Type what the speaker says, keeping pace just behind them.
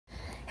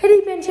Hey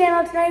DPN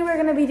channel, tonight we're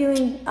going to be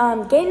doing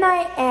game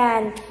night,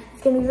 and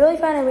it's going to be really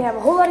fun, and we have a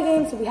whole lot of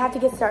games, so we have to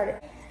get started.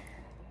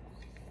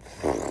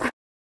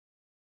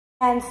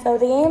 And so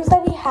the games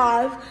that we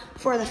have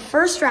for the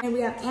first round,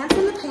 we have Ants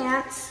in the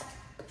Pants,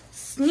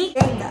 Sneak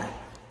Jenga.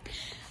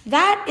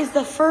 That is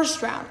the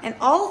first round, and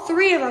all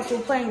three of us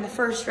will play in the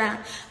first round,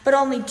 but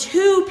only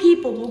 2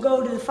 people will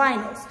go to the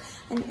finals.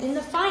 And in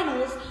the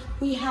finals,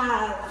 we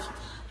have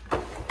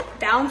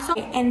bounce.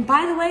 And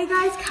by the way,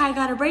 guys, Kai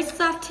got her braces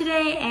off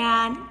today,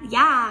 and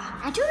yeah.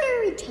 I do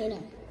a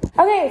retainer.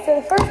 Okay, so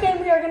the first game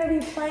we are going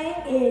to be playing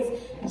is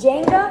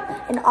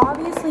Jenga, and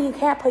obviously you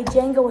can't play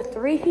Jenga with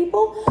 3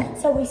 people,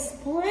 so we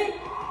split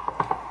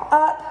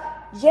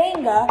up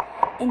Jenga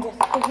into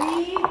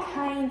 3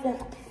 kinds of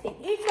things.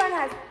 Each one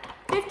has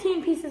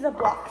 15 pieces of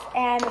blocks,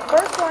 and the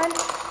first one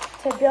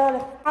to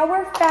build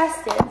our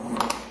fastest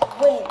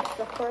wins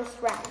the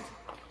first round.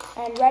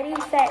 And ready,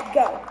 set,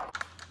 go.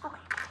 Okay.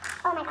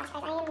 Oh my gosh,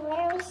 guys, I am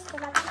literally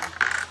struggling.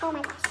 Oh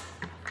my gosh.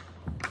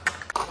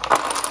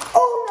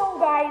 Oh no,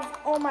 guys.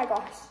 Oh my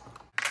gosh.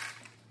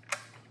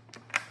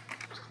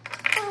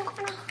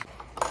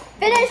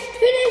 Finish.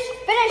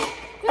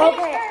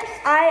 Okay,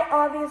 First. I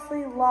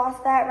obviously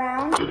lost that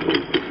round.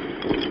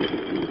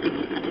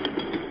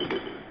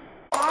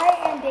 I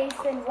and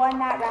Dason won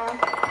that round.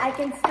 I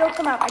can still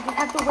come up. I just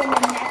have to win the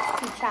next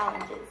 2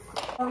 challenges.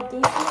 So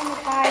Dason and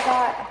Kai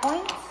got a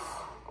point.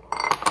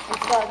 And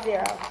still at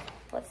 0.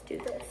 Let's do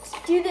this.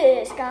 Let's do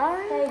this,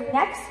 guys. Okay,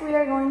 next we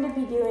are going to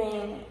be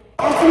doing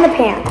Ants in the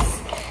Pants.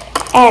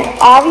 And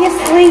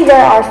obviously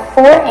there are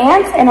 4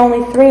 ants and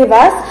only 3 of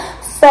us.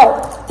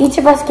 So each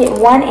of us get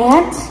 1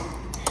 ant.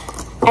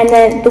 And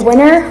then the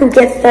winner who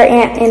gets their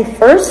ant in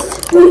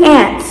first, 2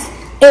 ants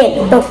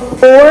in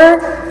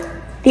before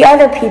the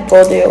other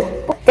people do,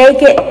 they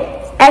get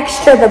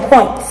extra the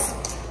points.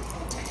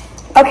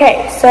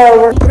 Okay, so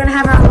we're gonna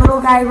have our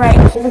little guy right.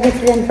 Whoever gets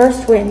it in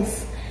first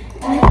wins.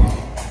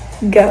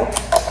 Go.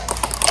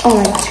 Oh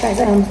my gosh, guys,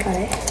 I almost got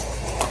it.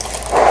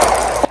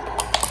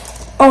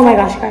 Oh my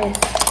gosh, guys.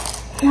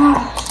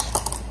 Gosh.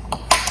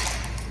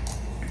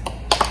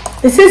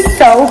 This is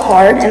so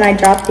hard, and I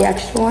dropped the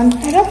extra one.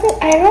 I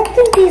don't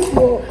think these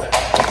work.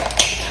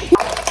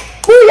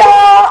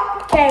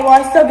 Booyah! Okay, well,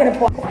 I still get a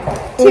point.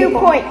 2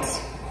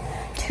 points.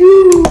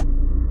 2.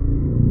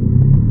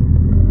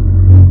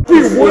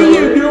 Dude, what are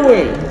you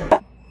doing?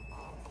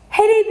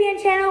 Hey DPN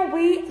channel,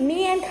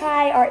 me and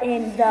Kai are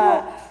in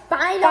the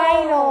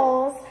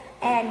finals,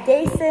 and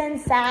Dason,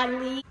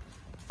 sadly,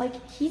 like,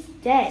 he's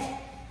dead.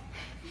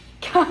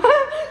 Go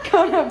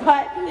to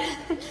butt.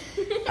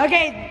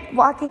 Okay,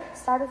 walking.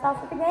 Start us off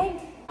with the game.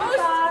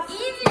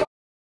 Easy.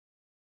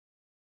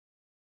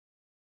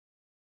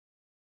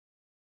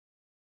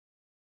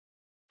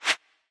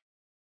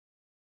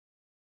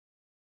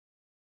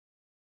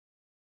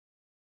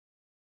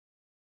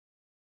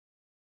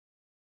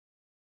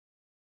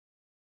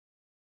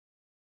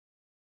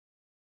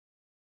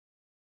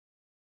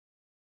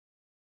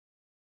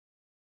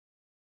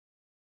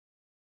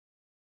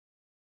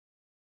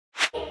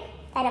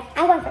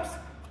 I'm going first.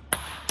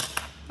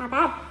 Not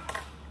bad.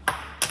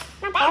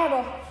 Not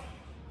terrible.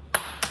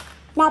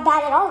 Not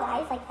bad at all,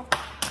 guys. Like, that's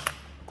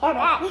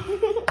terrible.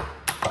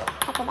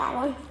 That's a bad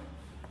one.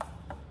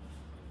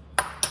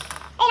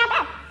 Hey, not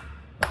bad.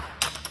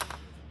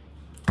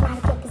 Not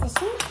a good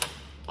position.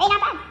 Hey, not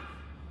bad.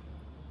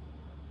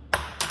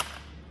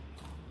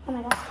 Oh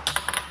my gosh.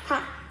 Ha.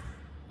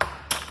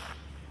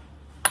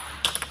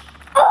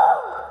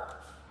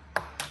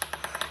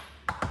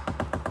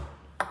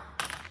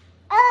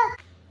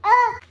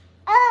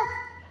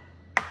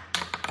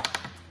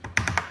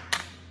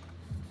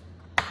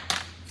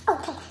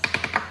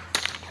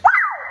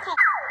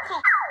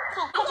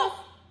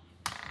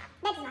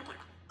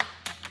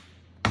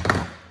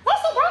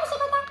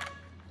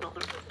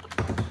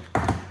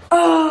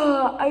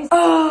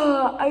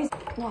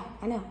 Yeah,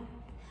 I know.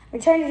 I'm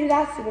trying to do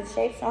that stupid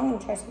shape, so I'm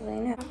gonna try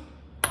something new.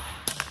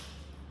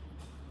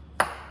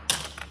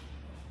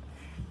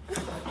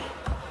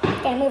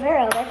 Gonna move her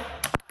over.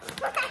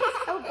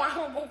 So bad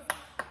at this.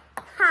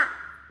 Ha!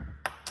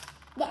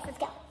 Yes, let's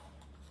go.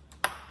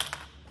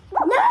 No!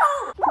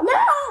 No!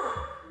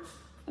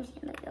 I'm just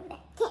gonna move it over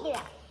there. Can't do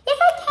that. Yes,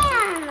 I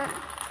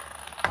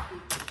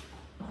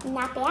can!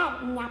 Not bad.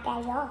 Not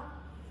bad at all.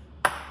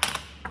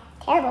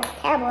 Terrible.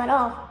 Terrible at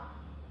all.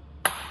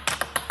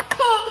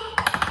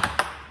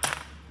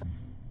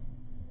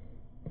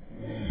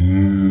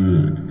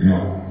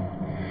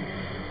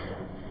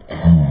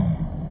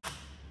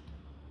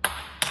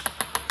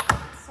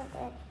 So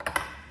good.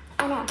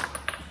 I know.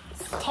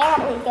 It's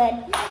terribly good.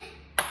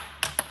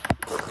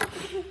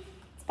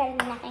 It's better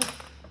than nothing.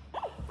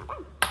 Not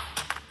bad.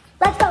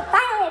 Let's go.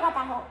 Finally, I got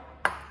that hole.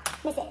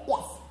 Miss it.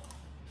 Yes.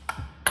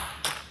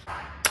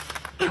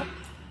 Ow.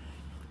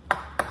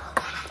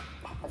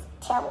 That was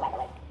terrible, by the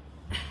way.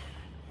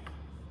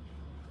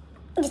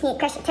 I just need to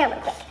crush the tail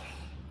real quick.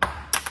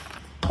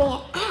 Bring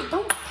it. Ah,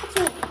 don't touch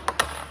me.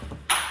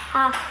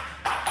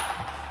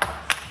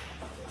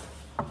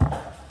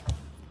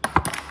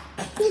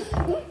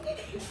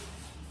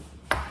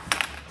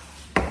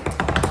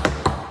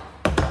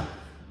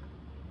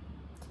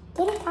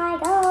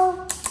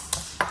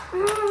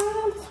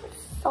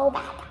 so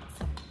bad, guys.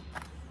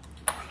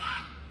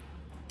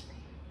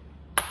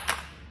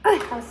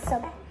 That was so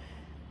bad.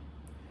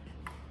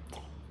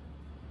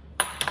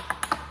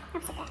 That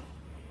was so bad.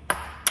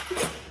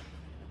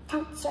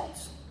 Don't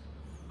judge.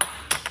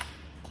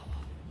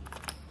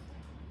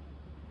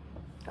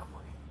 Go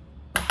for it.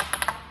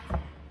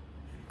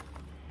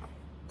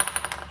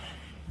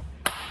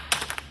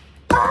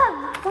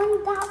 Oh,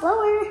 one dot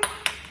lower.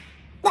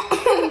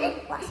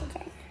 Lost your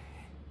turn.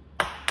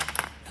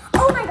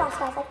 Oh my gosh,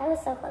 guys, like I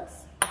was so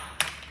close.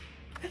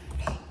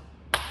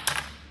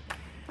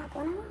 Not the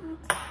one I want.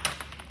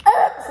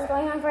 Oh, this is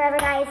going on forever,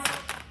 guys.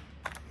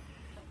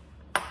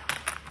 I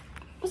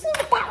just need to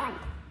get that one.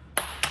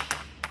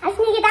 I just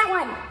need to get that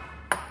one.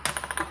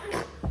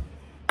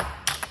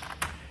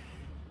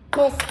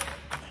 Miss.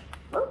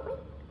 Oh, wait.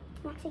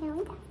 I'm actually going to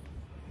leave that.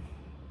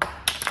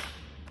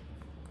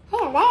 I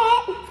have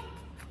that.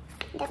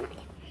 It doesn't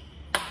matter.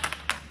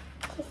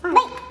 She's fine.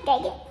 Wait,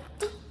 gotta get it.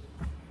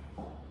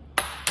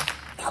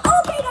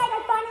 Okay, guys,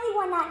 I finally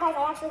won that. Guys, I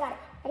actually got it.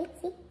 Ready?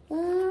 See?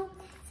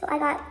 So I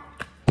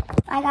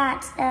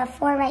got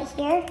 4 right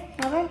here.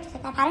 Over, just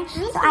like that pattern.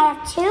 So I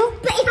have 2.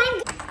 But if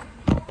I'm...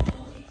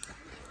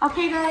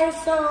 Okay, guys,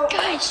 so...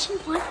 Guys, she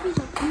wants me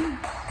to do.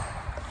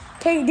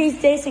 Okay,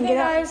 Jason, get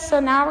out. Guys, so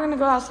now we're going to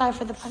go outside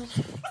for the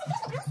punishment.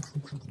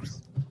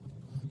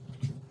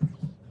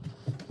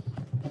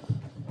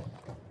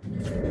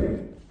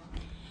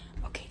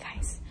 Okay,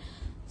 guys,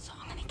 so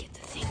I'm going to get the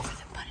thing for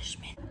the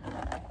punishment.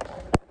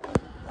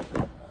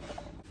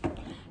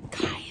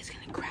 Kai is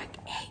going to crack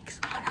eggs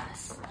on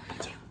us.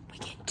 We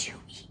get 2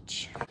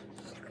 each.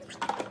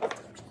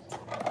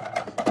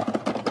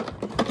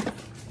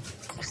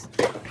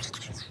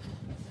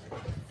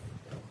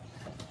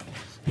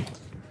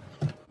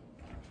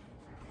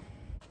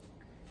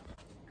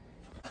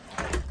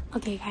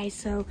 Okay, guys,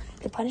 so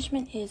the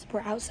punishment is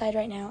we're outside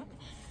right now,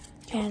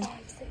 and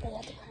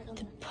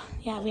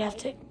yeah, we have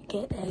to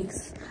get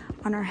eggs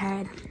on our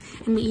head,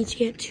 and we each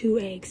get 2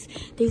 eggs.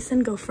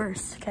 Jason, go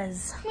first,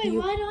 because why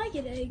do I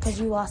get eggs? Because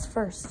you lost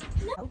first.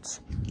 No. Ouch.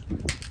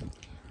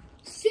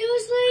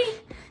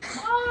 Seriously?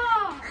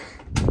 Oh!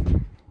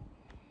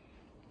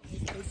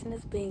 Jason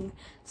is being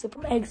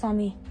super eggs on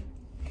me.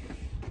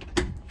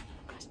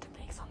 Gosh, dump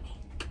eggs on me.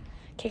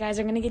 Okay, guys,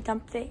 we're gonna get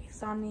dumped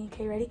eggs on me.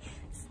 Okay, ready?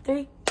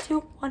 3,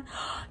 2, 1.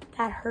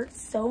 That hurts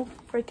so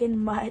freaking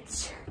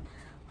much.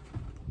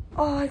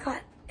 Oh, I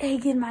got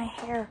egg in my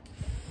hair.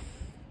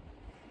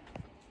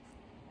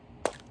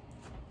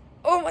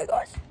 Oh my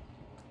gosh.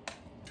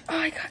 Oh,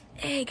 I got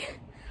egg.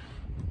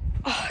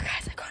 Oh,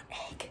 guys, I got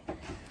egg.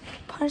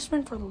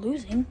 Punishment for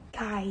losing.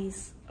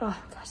 Guys, oh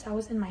gosh, that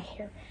was in my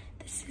hair.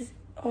 This is,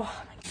 oh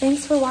my.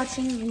 Thanks for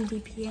watching in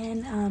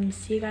DPN.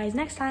 See you guys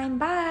next time.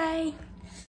 Bye.